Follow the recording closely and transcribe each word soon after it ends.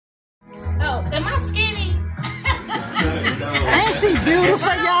Am I skinny? Ain't she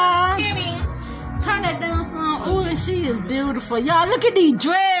beautiful, y'all? Skinny. Turn that down some. Ooh, and she is beautiful. Y'all, look at these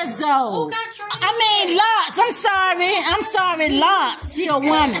dreads, though. Who got dreads? I mean, Lots. I'm sorry, Lots. She a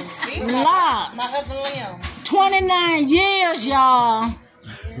woman. Lots. My husband Liam. 29 years, y'all.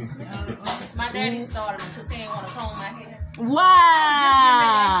 My daddy started because he didn't want to comb my hair.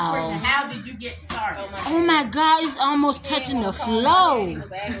 Wow. How did you get started? Oh my God, it's almost touching the He floor.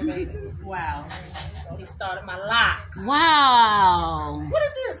 was aggravated. Wow. So he started my locks. Wow. What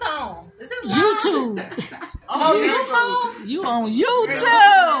is this on? Is this live? YouTube. Oh, YouTube? You on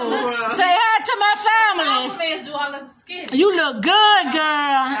YouTube. Say hi to my family. Compliments do I look skinny? You look good,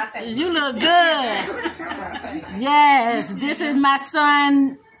 girl. You look good. Yes, this is my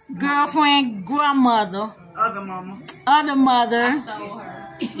son, girlfriend, grandmother. Other mama. Other mother. Stole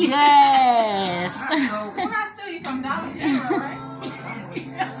her. Yes. When I steal you from Dollar General, right?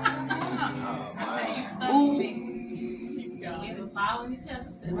 You stole me. We've been following each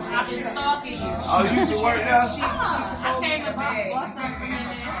other since. I've been stalking you. Oh, you used to work now? I came and bought something in there.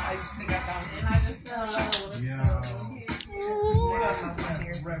 And I just fell in love with it.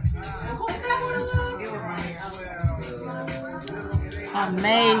 Who's that one?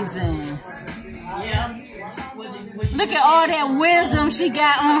 Amazing. Yeah. Look at all that wisdom she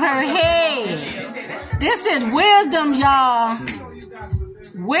got on her head. This is wisdom, y'all.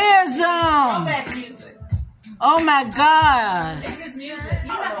 Wisdom. Back music. Oh my God. This is music. You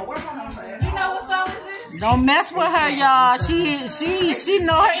know what song is this? Don't mess with her, y'all. She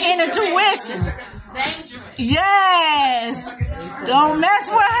know her intuition. Dangerous. Yes. Don't mess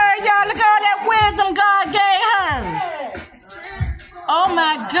with her, y'all. Look at all that wisdom God gave her. Oh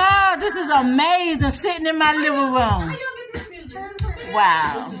my God, this is amazing. Sitting in my living room.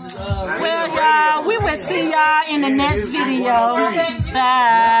 Wow. Well, y'all, we will see y'all in the next video.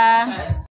 Bye.